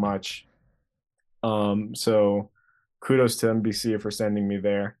way too much. So kudos to NBC for sending me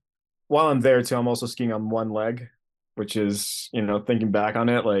there. While I'm there too, I'm also skiing on one leg, which is, thinking back on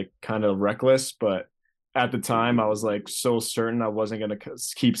it, like kind of reckless. But at the time, I was like so certain I wasn't gonna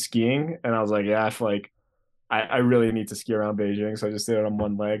keep skiing, and I was like, yeah, if like I really need to ski around Beijing, so I just did it on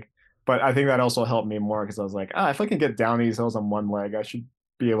one leg. But I think that also helped me more because I was like, if I can get down these hills on one leg, I should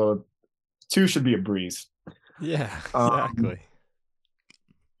be able to. Two should be a breeze. Yeah, Um, exactly.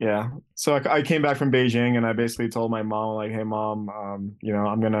 Yeah. So I came back from Beijing and I basically told my mom, like, hey mom, I'm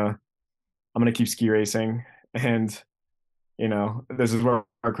gonna keep ski racing. And, this is where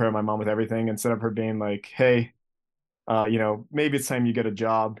I credit my mom with everything. Instead of her being like, hey, maybe it's time you get a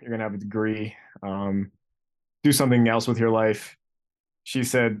job, you're gonna have a degree, do something else with your life. She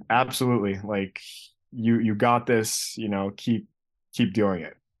said, absolutely, like you got this, keep doing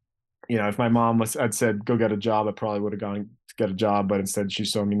it. If my mom had said go get a job, I probably would have gone to get a job, but instead she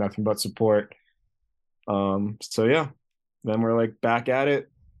showed me nothing but support. So yeah, then we're like back at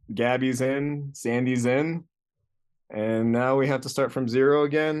it. Gabby's in, Sandy's in, and now we have to start from zero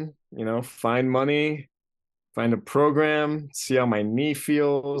again. Find money, find a program, see how my knee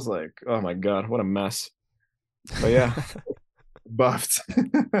feels. Like, oh my God, what a mess. But yeah, buffed.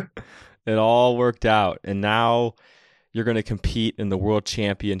 It all worked out, and now you're going to compete in the World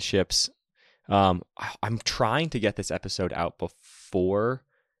Championships. I'm trying to get this episode out before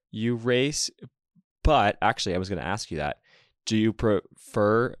you race, but actually, I was going to ask you that. Do you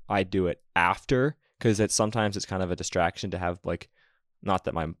prefer I do it after? Because sometimes it's kind of a distraction to have, like, not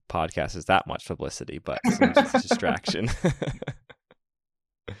that my podcast is that much publicity, but sometimes it's a distraction.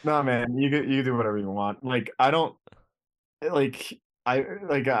 No, man, you can do whatever you want. Like, I don't like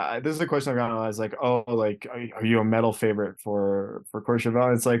this is a question I've gotten a lot. Is like, oh, like, are you a medal favorite for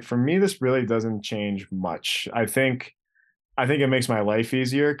Courchevel? It's like for me, this really doesn't change much. I think it makes my life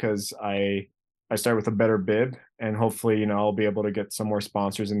easier because I start with a better bib, and hopefully, I'll be able to get some more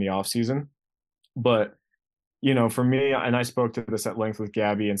sponsors in the off season. But for me, and I spoke to this at length with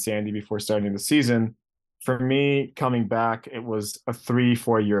Gabby and Sandy before starting the season. For me, coming back, it was a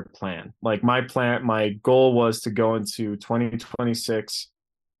 3-4 year plan. Like my goal was to go into 2026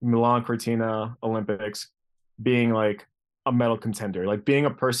 Milan Cortina Olympics being like a medal contender, like being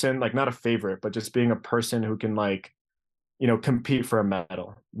a person, like not a favorite, but just being a person who can like, compete for a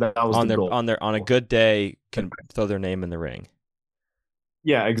medal. That was on the their goal. on a good day can throw their name in the ring.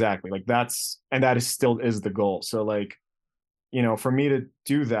 Yeah, exactly. Like that is still is the goal. So like, for me to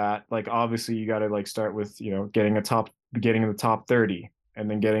do that, like obviously you got to like start with, getting in the top 30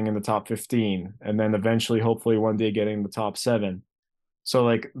 and then getting in the top 15 and then eventually hopefully one day getting in the top 7. So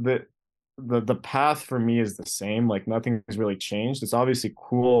like the path for me is the same. Like nothing has really changed. It's obviously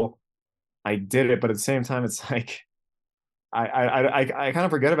cool I did it, but at the same time it's like I kind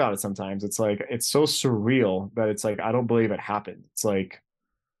of forget about it sometimes. It's like it's so surreal that it's like I don't believe it happened. It's like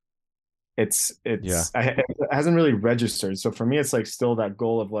Yeah. it hasn't really registered. So for me, it's like still that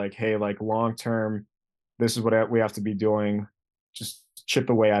goal of like, hey, like long term, this is what we have to be doing. Just chip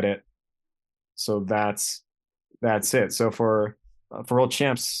away at it. So that's it. So for world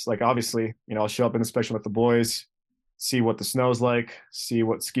champs, like obviously, I'll show up in the special with the boys, see what the snow's like, see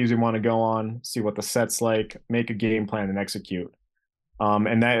what skis we want to go on, see what the set's like, make a game plan and execute.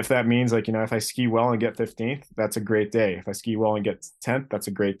 And that if that means like, if I ski well and get 15th, that's a great day. If I ski well and get 10th, that's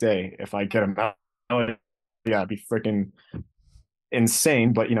a great day. If I get a medal, yeah, it'd be freaking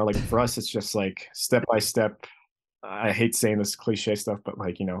insane. But like for us, it's just like step by step. I hate saying this cliche stuff, but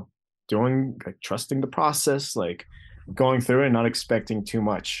like, doing like trusting the process, like going through it and not expecting too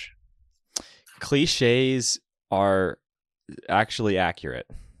much. Cliches are actually accurate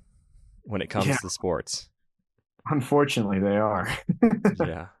when it comes Yeah, to sports. unfortunately they are.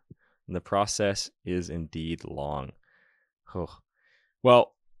 Yeah. And the process is indeed long. Oh.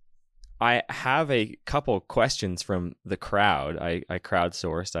 Well, I have a couple questions from the crowd. I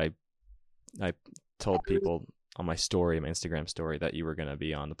crowdsourced. I told people on my story, my Instagram story, that you were going to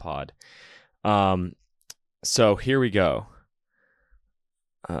be on the pod. So here we go.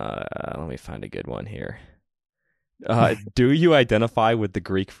 Let me find a good one here. Do you identify with the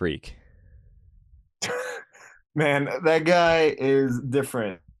Greek Freak? Man, that guy is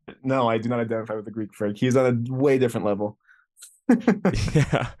different. No, I do not identify with the Greek freak. He's on a way different level.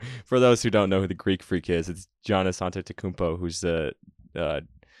 Yeah. For those who don't know who the Greek Freak is, it's Giannis Antetokounmpo, who's the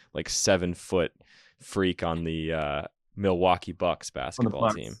like 7-foot freak on the Milwaukee Bucks On the basketball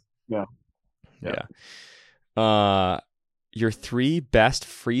Bucks. team. Yeah. Yeah. Your 3 best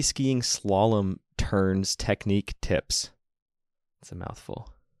free skiing slalom turns technique tips. It's a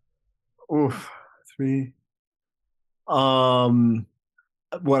mouthful. Oof. 3.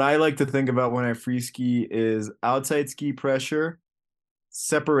 What I like to think about when I free ski is outside ski pressure,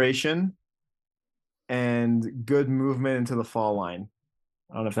 separation, and good movement into the fall line.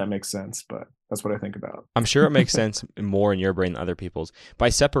 I don't know if that makes sense, but that's what I think about. I'm sure it makes sense more in your brain than other people's. By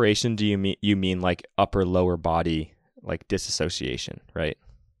separation, do you mean like upper lower body like disassociation, right?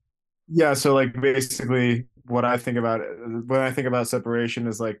 Yeah, so like basically what I think about when I think about separation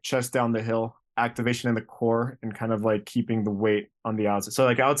is like chest down the hill, activation in the core, and kind of like keeping the weight on the outside. So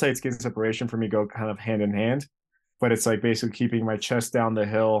like outside skin separation for me go kind of hand in hand, but it's like basically keeping my chest down the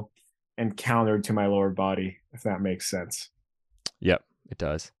hill and countered to my lower body, if that makes sense. Yep, it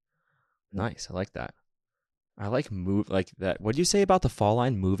does. Nice. I like that. I like move like that. What do you say about the fall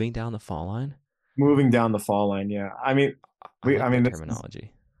line? Moving down the fall line? Moving down the fall line, yeah. I mean, I like that this is,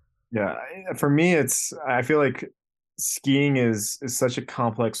 terminology. yeah, for me it's I feel like skiing is such a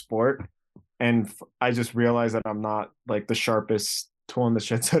complex sport, and I just realized that I'm not like the sharpest tool in the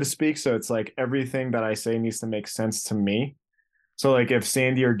shed, so to speak. So it's like everything that I say needs to make sense to me. So like if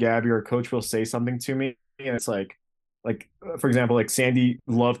Sandy or Gabby or coach will say something to me, and it's like for example, like Sandy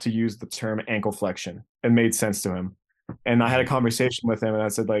loved to use the term ankle flexion. It made sense to him. And I had a conversation with him and I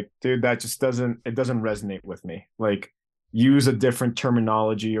said, like, dude, that just doesn't resonate with me. Like use a different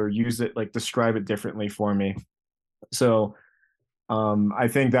terminology or use it like describe it differently for me. So I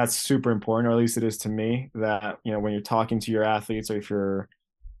think that's super important, or at least it is to me, that when you're talking to your athletes, or if you're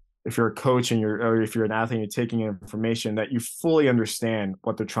a coach or if you're an athlete and you're taking information, that you fully understand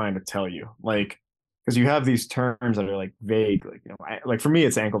what they're trying to tell you. Like, because you have these terms that are like vague, like like for me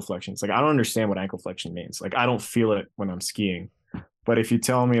it's ankle flexion. It's like I don't understand what ankle flexion means. Like I don't feel it when I'm skiing. But if you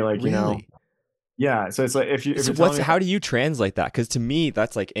tell me like Really? yeah, so it's like if So you're telling me how do you translate that? Because to me,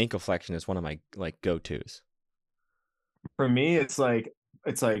 that's like ankle flexion is one of my like go-tos. for me it's like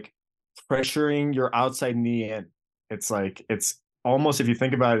pressuring your outside knee in. It's almost, if you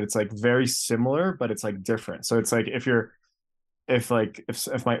think about it, it's like very similar, but it's like different. So it's like if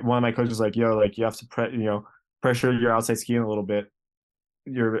my one of my coaches is like, yo, like you have to pressure your outside ski in a little bit,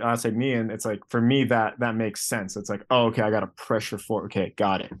 your outside knee in, it's like for me that makes sense. It's like, oh, okay, I got to pressure for, okay,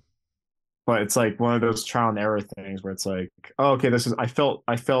 got it. But it's like one of those trial and error things where it's like, oh, okay, this is I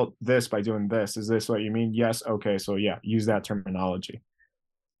felt this by doing this. Is this what you mean? Yes. Okay, so yeah, use that terminology.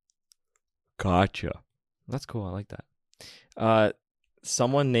 Gotcha. That's cool. I like that.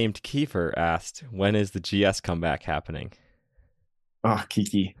 Someone named Kiefer asked, when is the GS comeback happening? Oh,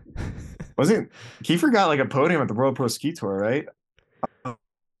 Kiki. Wasn't Kiefer got like a podium at the World Pro Ski Tour, right?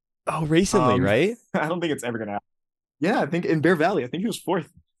 Oh, recently, right? I don't think it's ever gonna happen. Yeah, I think in Bear Valley, I think he was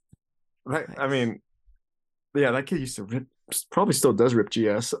fourth. Right. I Nice. mean, yeah, that kid used to rip, probably still does rip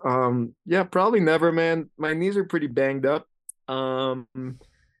GS. Yeah, probably never, man. My knees are pretty banged up. Um,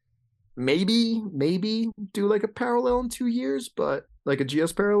 maybe do like a parallel in 2 years, but like a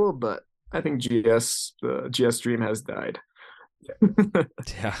GS parallel, but I think the GS dream has died.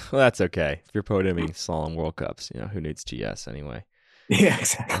 Yeah, well, that's okay. If you're podiuming slalom World Cups, who needs GS anyway? Yeah, Um,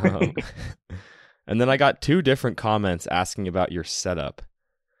 exactly. and then I got 2 different comments asking about your setup.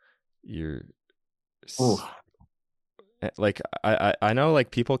 Your Oh, like I know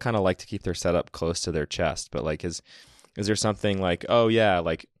like people kind of like to keep their setup close to their chest, but like is there something like, oh yeah,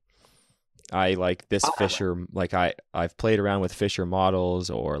 like I like this Fisher, like I've played around with Fisher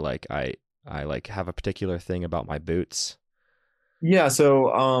models, or like I like have a particular thing about my boots. yeah. So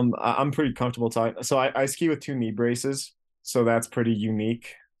I'm pretty comfortable talking. So I ski with 2 knee braces, so that's pretty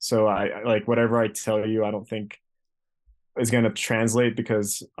unique. So I like whatever I tell you, I don't think is going to translate,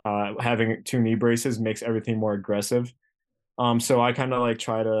 because having 2 knee braces makes everything more aggressive. So I kind of like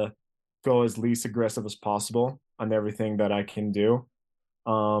try to go as least aggressive as possible on everything that I can do.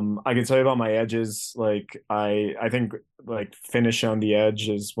 I can tell you about my edges. Like I think like finish on the edge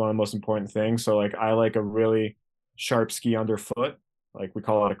is one of the most important things. So like I like a really sharp ski underfoot, like we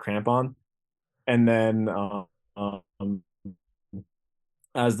call it a crampon. And then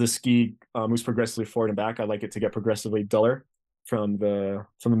as the ski moves progressively forward and back, I like it to get progressively duller. from the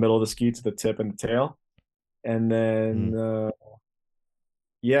middle of the ski to the tip and the tail. And Mm. then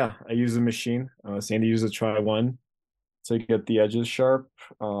yeah, I use the machine. Sandy uses a Tri One to get the edges sharp.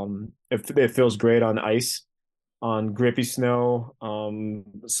 It feels great on ice, on grippy snow.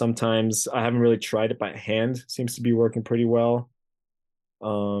 Sometimes I haven't really tried it by hand. Seems to be working pretty well.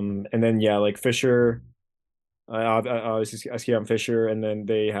 And then yeah, like Fisher. I ski on Fisher, and then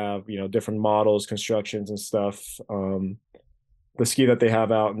they have different models, constructions, and stuff. The ski that they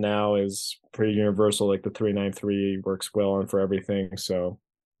have out now is pretty universal. Like the 393 works well on for everything. So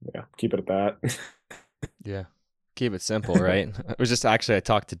yeah, keep it at that. Yeah. Keep it simple, right? It was just actually, I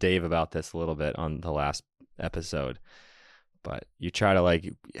talked to Dave about this a little bit on the last episode, but you try to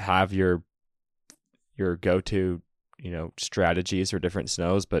like have your go-to, strategies for different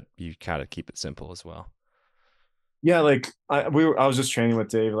snows, but you kind of keep it simple as well. Yeah, like I was just training with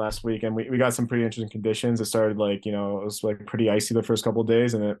Dave last week, and we got some pretty interesting conditions. It started like it was like pretty icy the first couple of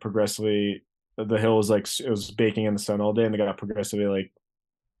days, and it progressively the hill was like it was baking in the sun all day, and it got progressively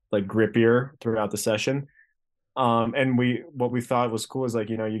like grippier throughout the session. And what we thought was cool is like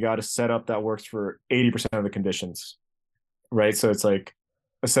you got a setup that works for 80% of the conditions, right? So it's like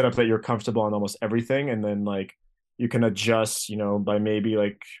a setup that you're comfortable on almost everything, and then like you can adjust, by maybe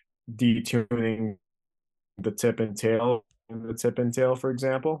like detuning the tip and tail, for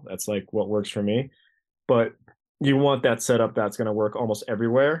example. That's like what works for me. But you want that setup that's going to work almost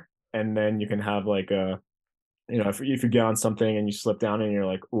everywhere, and then you can have like if you get on something and you slip down and you're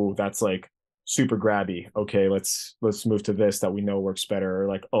like, ooh, that's like super grabby. Okay, let's move to this that we know works better. Or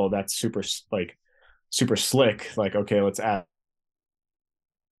like, oh, that's super slick. Like, okay, let's add.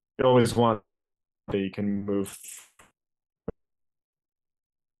 You always want that you can move.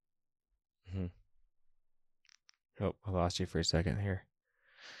 Hmm. Oh, I lost you for a second here.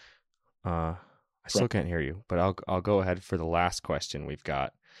 I still can't hear you, but I'll go ahead for the last question we've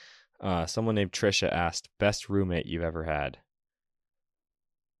got. Someone named Trisha asked, "Best roommate you've ever had?"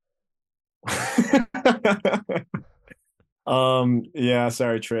 Yeah,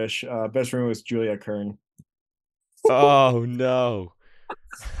 sorry, Trish. Best room was Julia Kern. Oh no.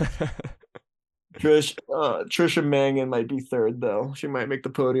 Trisha Mangan might be third though. She might make the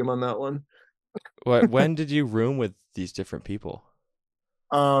podium on that one. When did you room with these different people?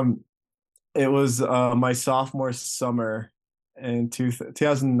 Um, it was my sophomore summer in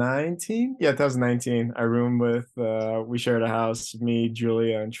 2019. Yeah, 2019. I roomed with we shared a house, me,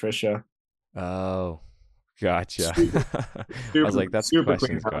 Julia, and Trisha. Oh, gotcha. Super, I was super, like, that's super clean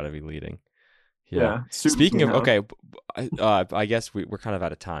question's got house. to be leading. Yeah. Yeah, super Speaking clean of, house. okay, I guess we're kind of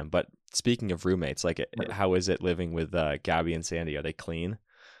out of time, but speaking of roommates, like, how is it living with Gabby and Sandy? Are they clean?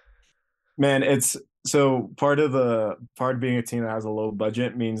 Man, it's so part of being a team that has a low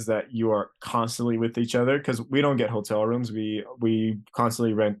budget means that you are constantly with each other because we don't get hotel rooms. We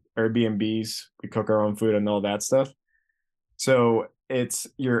constantly rent Airbnbs. We cook our own food and all that stuff. So it's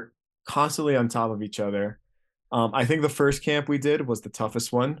you're constantly on top of each other. I think the first camp we did was the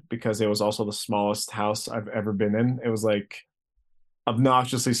toughest one because it was also the smallest house I've ever been in. It was like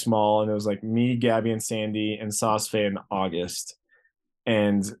obnoxiously small, and it was like me, Gabby, and Sandy, and Sosfe in August.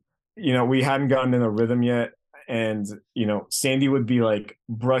 And we hadn't gotten in a rhythm yet. And Sandy would be like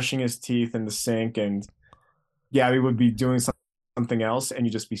brushing his teeth in the sink, and Gabby would be doing something else, and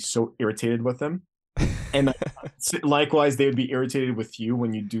you just be so irritated with him. And likewise, they would be irritated with you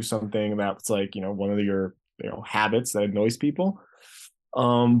when you do something that's like one of your habits that annoys people.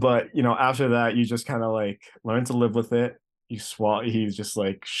 But after that, you just kind of like learn to live with it. You swallow. He's just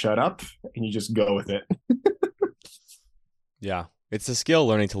like shut up, and you just go with it. Yeah. It's a skill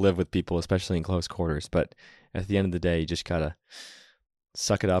learning to live with people, especially in close quarters. But at the end of the day, you just gotta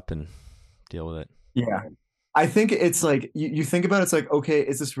suck it up and deal with it. Yeah. I think it's like you think about it, it's like, okay,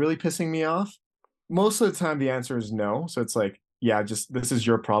 is this really pissing me off? Most of the time the answer is no. So it's like, yeah, just this is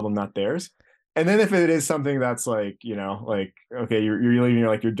your problem, not theirs. And then if it is something that's like, like, okay, you're leaving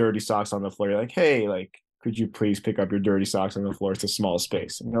your dirty socks on the floor. You're like, hey, like, could you please pick up your dirty socks on the floor? It's a small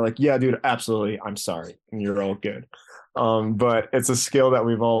space. And they're like, yeah, dude, absolutely. I'm sorry. And you're all good. But it's a skill that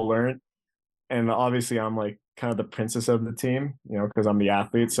we've all learned. And obviously I'm like kind of the princess of the team, because I'm the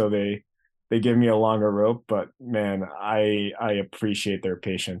athlete. So they give me a longer rope, but man, I appreciate their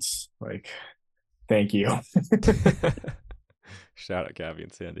patience. Like, thank you. Shout out Gabby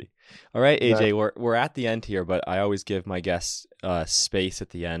and Sandy. All right, AJ, we're at the end here, but I always give my guests space at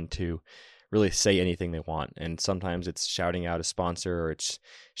the end to really say anything they want. And sometimes it's shouting out a sponsor, or it's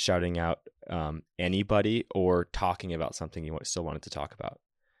shouting out anybody, or talking about something you still wanted to talk about.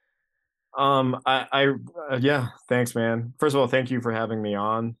 Yeah, thanks, man. First of all, thank you for having me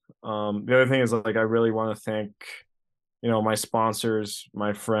on. The other thing is like I really want to thank my sponsors,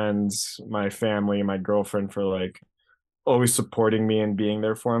 my friends, my family, my girlfriend for like always supporting me and being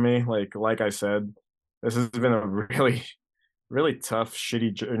there for me. Like I said, this has been a really, really tough,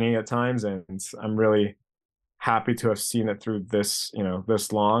 shitty journey at times, and I'm really happy to have seen it through this,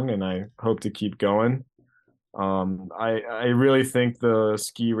 this long, and I hope to keep going. I really think the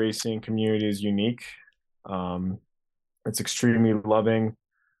ski racing community is unique. It's extremely loving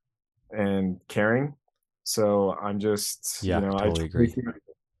and caring. So I'm just, Yeah, totally agree.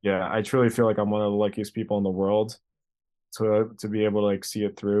 I truly feel like I'm one of the luckiest people in the world to be able to like see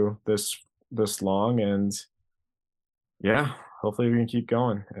it through this long. And yeah, hopefully we can keep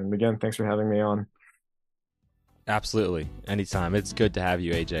going. And again, thanks for having me on. Absolutely. Anytime. It's good to have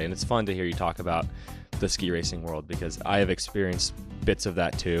you, AJ. And it's fun to hear you talk about the ski racing world, because I have experienced bits of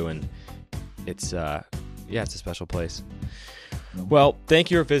that too. And it's a special place. Well,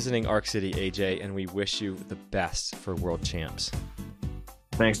 thank you for visiting Arc City, AJ, and we wish you the best for World Champs.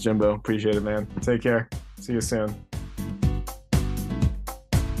 Thanks, Jimbo. Appreciate it, man. Take care. See you soon.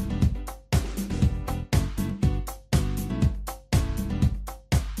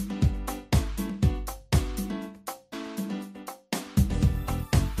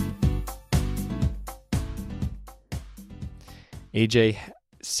 AJ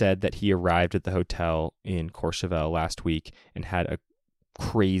said that he arrived at the hotel in Courchevel last week and had a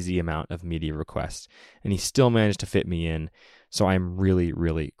crazy amount of media requests, and he still managed to fit me in, so I'm really,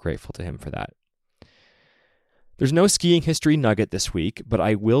 really grateful to him for that. There's no skiing history nugget this week, but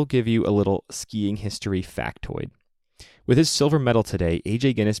I will give you a little skiing history factoid. With his silver medal today,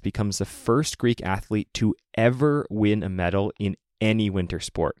 AJ Ginnis becomes the first Greek athlete to ever win a medal in any winter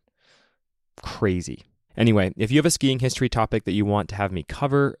sport. Crazy. Anyway, if you have a skiing history topic that you want to have me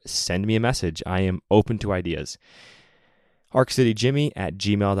cover, send me a message. I am open to ideas.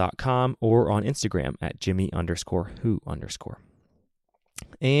 ArcCityJimmy@gmail.com or on Instagram @Jimmy_who_.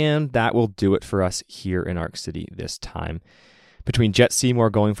 And that will do it for us here in Arc City this time. Between Jet Seymour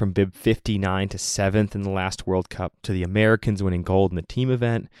going from bib 59 to 7th in the last World Cup, to the Americans winning gold in the team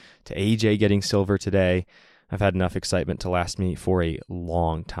event, to AJ getting silver today, I've had enough excitement to last me for a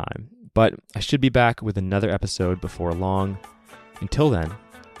long time. But I should be back with another episode before long. Until then,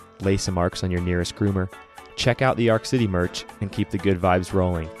 lay some arcs on your nearest groomer, check out the Arc City merch, and keep the good vibes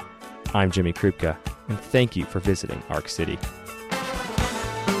rolling. I'm Jimmy Krupka, and thank you for visiting Arc City.